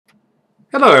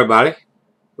Hello everybody,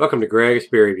 welcome to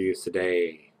Gregsbeerreviews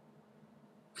today.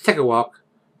 Let's take a walk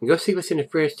and go see what's in the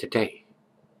fridge today.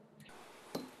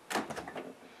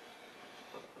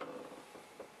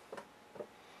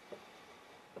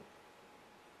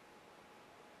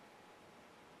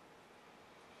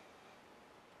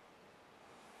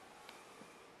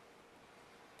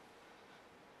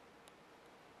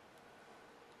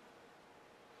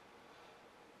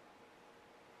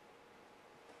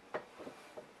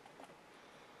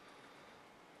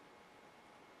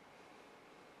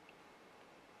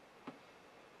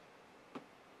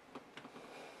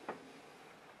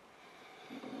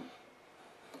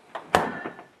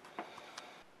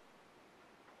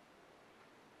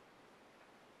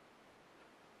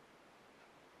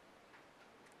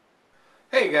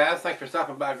 Hey guys, thanks for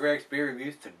stopping by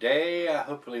Gregsbeerreviews today.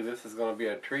 Hopefully this is going to be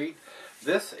a treat.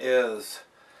 This is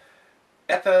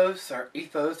Ethos, or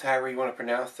Ethos, however you want to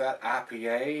pronounce that,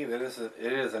 IPA.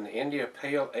 It is an India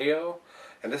Pale Ale,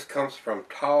 and this comes from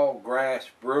Tallgrass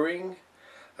Brewing.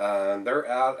 They're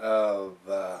out of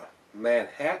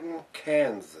Manhattan,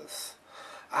 Kansas.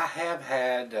 I have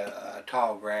had a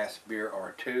Tallgrass beer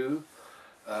or two,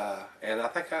 and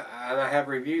I have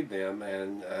reviewed them,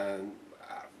 and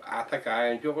I think I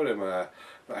enjoyed them.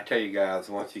 I tell you guys,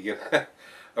 once you get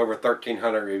over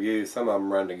 1,300 reviews, some of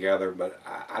them run together, but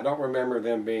I don't remember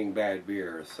them being bad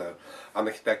beers, so I'm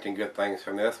expecting good things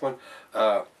from this one.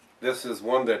 This is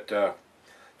one that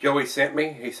Joey sent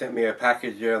me. He sent me a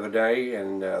package the other day,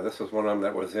 and this was one of them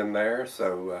that was in there,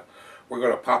 so we're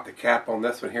going to pop the cap on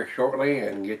this one here shortly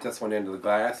and get this one into the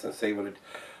glass and see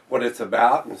what it's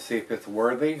about and see if it's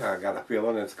worthy. I got a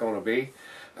feeling it's going to be.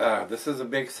 This is a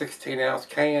big 16-ounce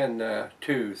can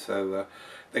too, so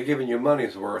they're giving you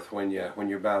money's worth when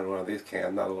you're buying one of these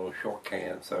cans, not a little short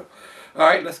can. So, all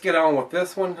right, let's get on with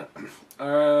this one.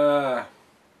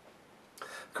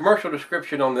 Commercial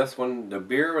description on this one: the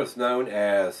beer was known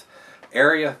as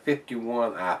Area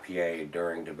 51 IPA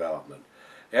during development.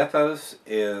 Ethos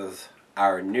is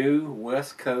our new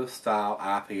West Coast style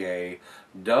IPA,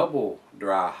 double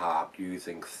dry hopped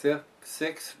using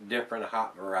six different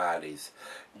hop varieties.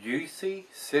 Juicy,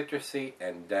 citrusy,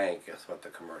 and dank is what the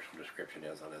commercial description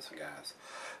is on this one, guys.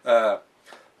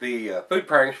 The food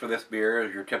pairings for this beer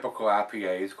is your typical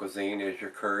IPAs. Cuisine is your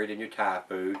curried and your Thai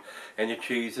food. And your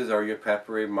cheeses are your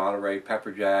peppery Monterey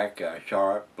pepperjack,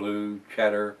 sharp, blue,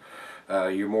 cheddar.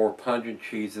 Your more pungent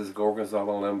cheeses,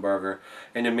 Gorgonzola, Limburger.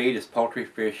 And the meat is poultry,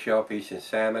 fish, shellfish, and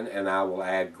salmon. And I will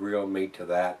add grilled meat to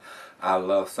that. I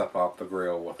love stuff off the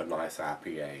grill with a nice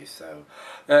IPA. So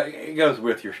it goes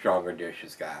with your stronger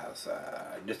dishes, guys.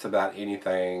 Just about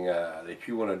anything that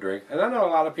you want to drink. And I know a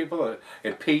lot of people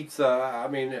in pizza. I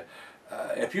mean,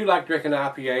 if you like drinking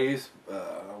IPAs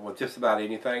with just about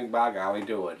anything, by golly,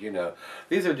 do it. You know,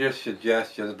 these are just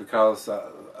suggestions because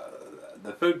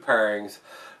the food pairings.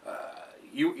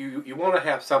 You want to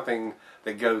have something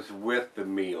that goes with the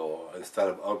meal instead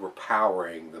of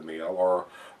overpowering the meal or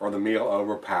the meal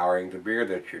overpowering the beer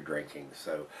that you're drinking.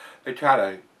 So they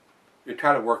try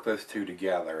to work those two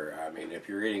together. I mean, if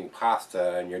you're eating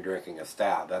pasta and you're drinking a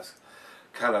stout, that's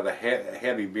kind of a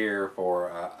heavy beer for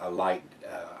a light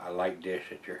dish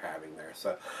that you're having there.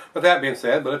 So with that being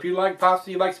said, but if you like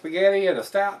pasta, you like spaghetti and a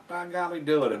stout, by golly,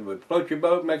 do it. If it would float your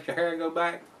boat, makes your hair go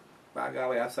back, by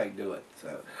golly, I say do it.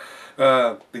 So.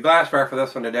 The glassware for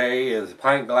this one today is a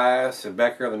pint glass, the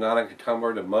Becker, the non-empty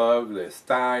tumbler, the mug, the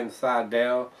Stein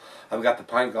Seidel. I've got the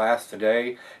pint glass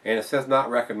today, and it says not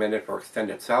recommended for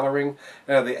extended cellaring.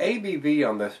 Now, the ABV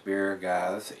on this beer,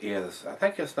 guys, is, I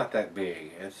think it's not that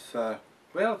big. It's, well,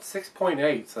 it's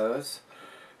 6.8, so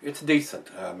it's decent.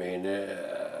 I mean,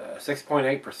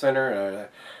 6.8%er,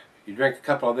 you drink a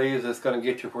couple of these, it's going to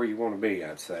get you where you want to be,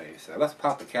 I'd say. So let's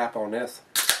pop the cap on this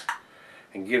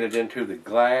and get it into the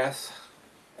glass.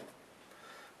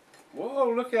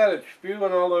 Whoa, look at it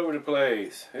spewing all over the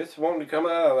place. It's wanting to come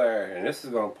out of there, and this is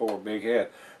going to pour a big head.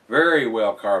 Very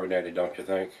well carbonated, don't you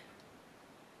think?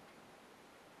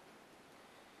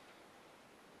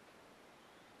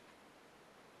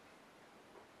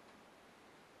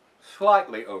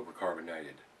 Slightly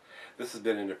overcarbonated. This has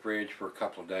been in the fridge for a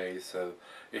couple of days, so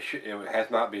it has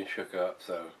not been shook up,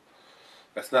 so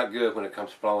that's not good when it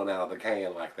comes flowing out of the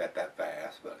can like that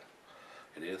fast, but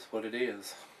it is what it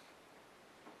is.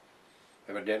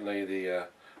 Evidently the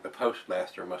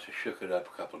postmaster must have shook it up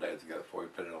a couple of days ago before he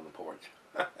put it on the porch.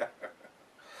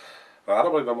 Well, I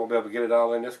don't believe I'm going to be able to get it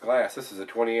all in this glass. This is a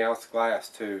 20-ounce glass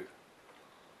too.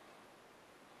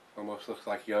 Almost looks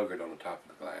like yogurt on the top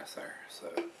of the glass there. So,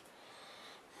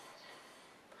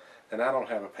 and I don't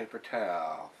have a paper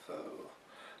towel, so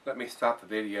Let me stop the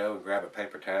video and grab a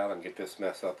paper towel and get this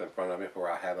mess up in front of me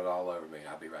before I have it all over me.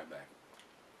 I'll be right back.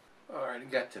 Alright, I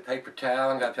got the paper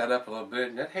towel and got that up a little bit,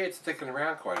 and that head's sticking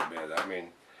around quite a bit. I mean,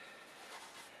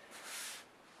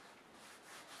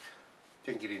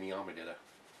 didn't get any on me, did I?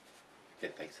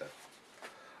 Didn't think so.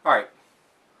 Alright,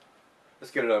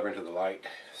 let's get it over into the light,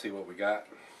 see what we got.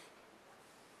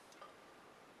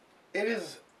 It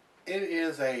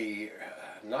is a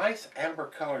nice amber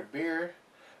colored beer.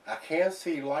 I can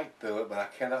see light through it, but I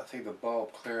cannot see the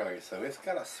bulb clearly, so it's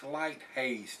got a slight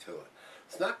haze to it.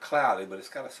 It's not cloudy, but it's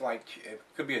got a slight, it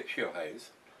could be a chill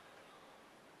haze.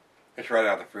 It's right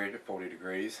out of the fridge at 40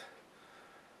 degrees.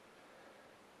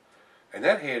 And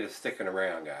that head is sticking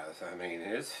around, guys. I mean,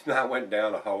 it's not went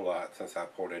down a whole lot since I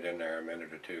poured it in there a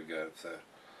minute or two ago. So,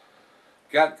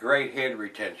 got great head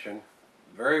retention.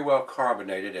 Very well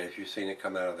carbonated, as you've seen it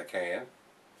come out of the can.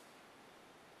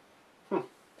 Let's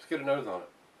get a nose on it.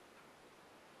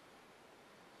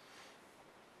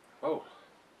 Oh.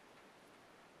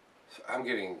 So I'm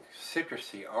getting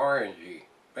citrusy, orangey,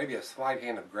 maybe a slight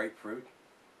hint of grapefruit.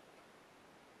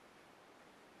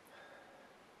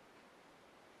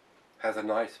 Has a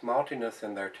nice maltiness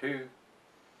in there too.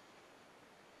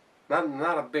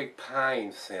 Not a big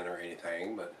pine scent or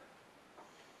anything, but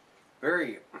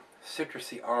very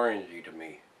citrusy, orangey to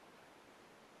me.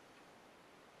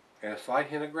 And a slight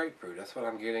hint of grapefruit. That's what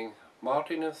I'm getting.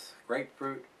 Maltiness,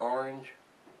 grapefruit, orange.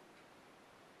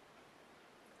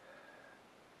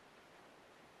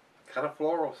 Kind of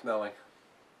floral smelling.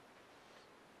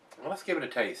 Well, let's give it a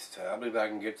taste. I believe I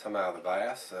can get some out of the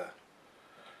glass.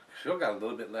 Still got a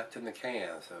little bit left in the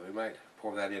can, so we might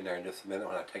pour that in there in just a minute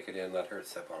when I take it in and let her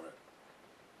sip on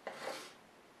it.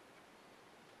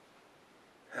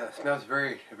 It smells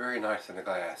very, very nice in the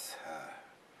glass.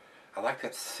 I like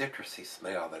that citrusy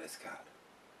smell that it's got.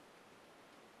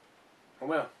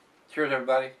 Well, cheers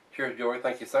everybody. Cheers, Joy.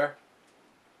 Thank you, sir.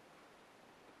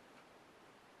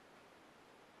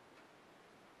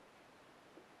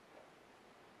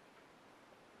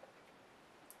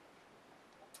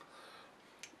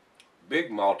 Big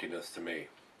maltiness to me.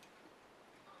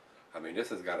 I mean, this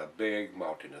has got a big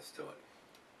maltiness to it.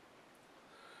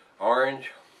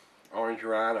 Orange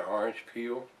rind or orange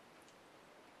peel.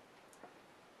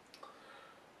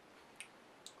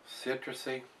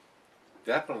 Citrusy.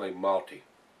 Definitely malty.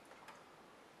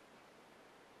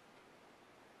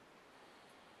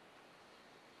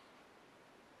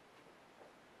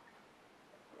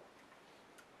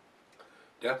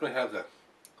 Definitely has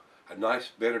a nice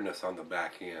bitterness on the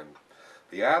back end.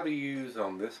 The IBUs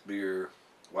on this beer,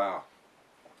 wow,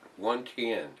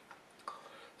 110.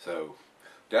 So,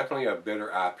 definitely a bitter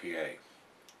IPA.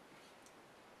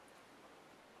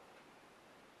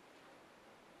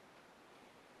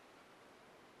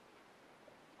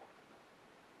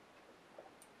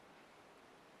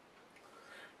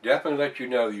 Definitely let you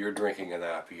know you're drinking an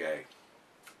IPA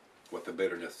with the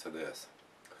bitterness to this.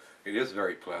 It is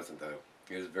very pleasant though.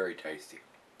 It is very tasty.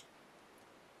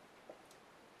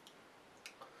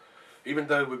 Even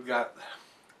though we've got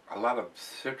a lot of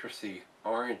citrusy,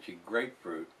 orangey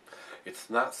grapefruit, it's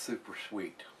not super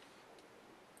sweet.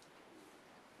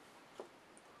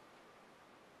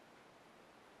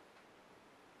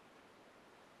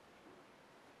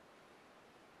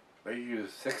 They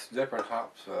use 6 different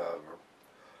hops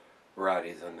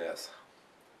varieties in this.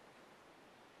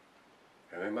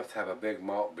 And they must have a big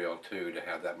malt bill too to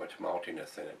have that much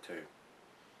maltiness in it too.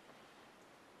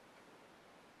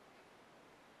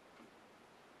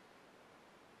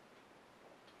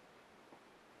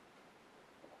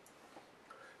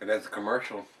 And as the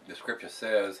commercial description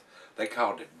says, they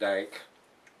called it dank.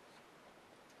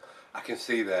 I can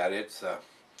see that. It's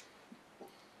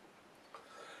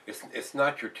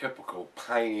not your typical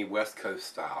piney West Coast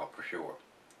style for sure.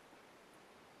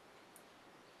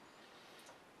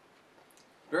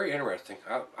 Very interesting.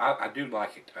 I do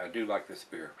like it. I do like this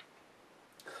beer.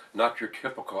 Not your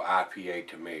typical IPA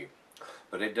to me,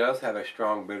 but it does have a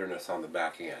strong bitterness on the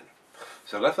back end.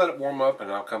 So let's let it warm up,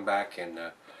 and I'll come back and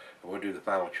we'll do the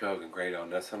final chug and grade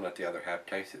on this one. Let the other half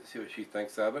taste it, see what she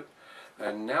thinks of it.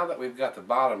 And now that we've got the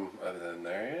bottom of it in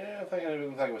there, yeah, I think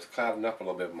it was clouding up a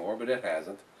little bit more, but it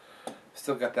hasn't.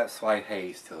 Still got that slight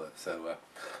haze to it. So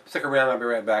stick around. I'll be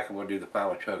right back, and we'll do the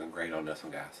final chug and grade on this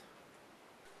one, guys.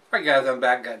 Alright guys, I'm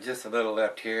back. Got just a little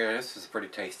left here. This is a pretty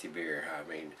tasty beer. I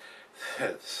mean,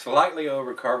 slightly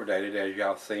overcarbonated, as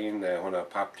y'all seen when I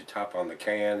popped the top on the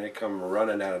can. It come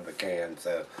running out of the can,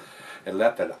 so it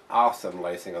left an awesome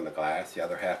lacing on the glass. The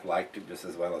other half liked it just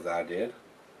as well as I did.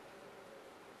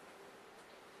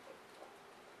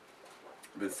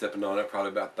 Been sipping on it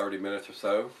probably about 30 minutes or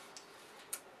so.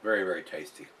 Very, very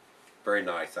tasty. Very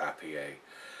nice IPA.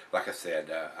 Like I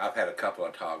said, I've had a couple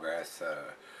of Tallgrass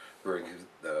Brewing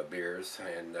beers,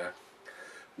 and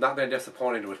not been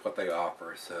disappointed with what they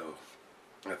offer. So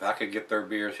if I could get their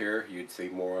beers here, you'd see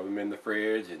more of them in the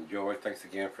fridge. Enjoy. Thanks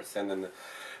again for sending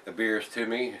the beers to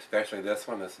me, especially this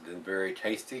one. This has been very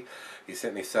tasty. He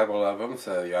sent me several of them,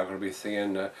 so y'all going to be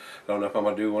seeing, I don't know if I'm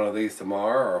going to do one of these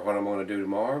tomorrow or what I'm going to do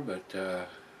tomorrow, but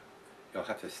you'll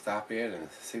have to stop in and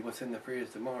see what's in the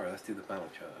fridge tomorrow. Let's do the final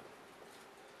chug.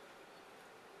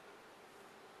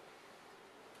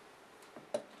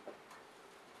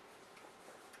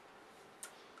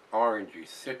 Orangey,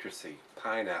 citrusy,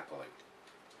 pineapple-y.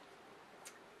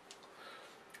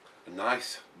 A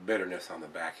nice bitterness on the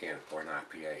back end for an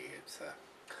IPA. It's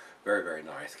very, very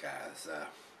nice, guys.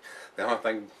 The only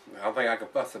thing I can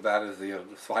fuss about is the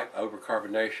slight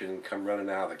overcarbonation come running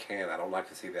out of the can. I don't like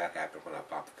to see that happen when I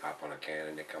pop the top on a can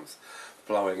and it comes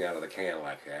flowing out of the can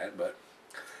like that. But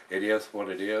it is what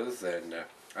it is, and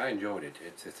I enjoyed it.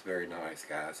 It's very nice,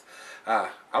 guys. I'm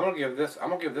gonna give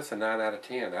this a 9 out of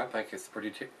 10. I think it's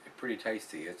pretty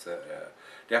tasty. It's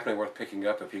definitely worth picking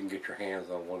up if you can get your hands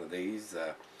on one of these.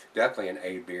 Definitely an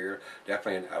A beer.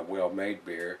 Definitely a well-made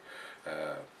beer.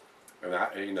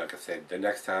 And like I said, the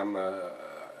next time,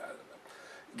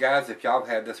 guys, if y'all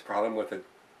had this problem with it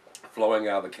flowing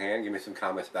out of the can, give me some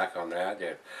comments back on that.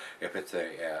 If it's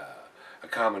a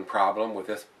common problem with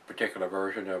this particular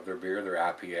version of their beer, their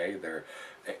IPA, their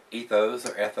Ethos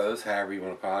or Ethos, however you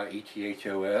want to call it,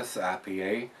 ETHOS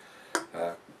IPA.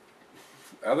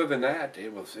 Other than that,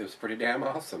 it was pretty damn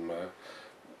awesome.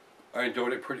 I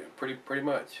enjoyed it pretty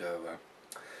much.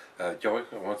 Joey,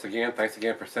 once again, thanks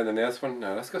again for sending this one.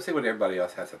 Let's go see what everybody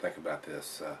else has to think about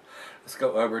this. Let's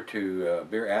go over to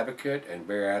Beer Advocate, and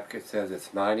Beer Advocate says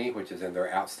it's 90, which is in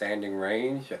their outstanding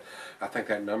range. I think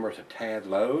that number is a tad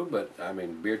low, but I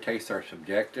mean, beer tastes are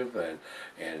subjective,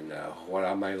 and what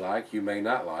I may like, you may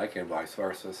not like, and vice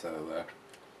versa. So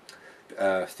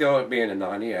still being a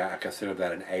 90, I consider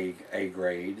that an A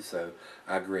grade. So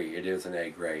I agree, it is an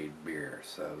A grade beer.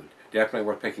 So definitely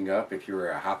worth picking up if you're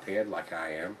a hophead like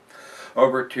I am.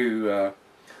 Over to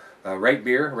Rate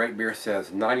Beer. Rate Beer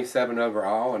says 97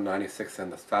 overall and 96 in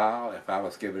the style. If I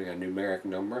was giving a numeric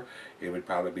number, it would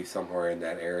probably be somewhere in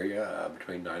that area,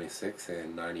 between 96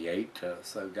 and 98.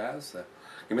 So guys,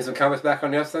 give me some comments back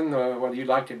on this one, whether you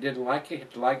liked it, didn't like it.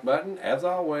 Hit the like button, as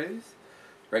always.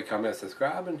 Rate, comment,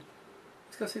 subscribe, and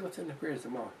let's go see what's in the fridge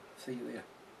tomorrow. See you then.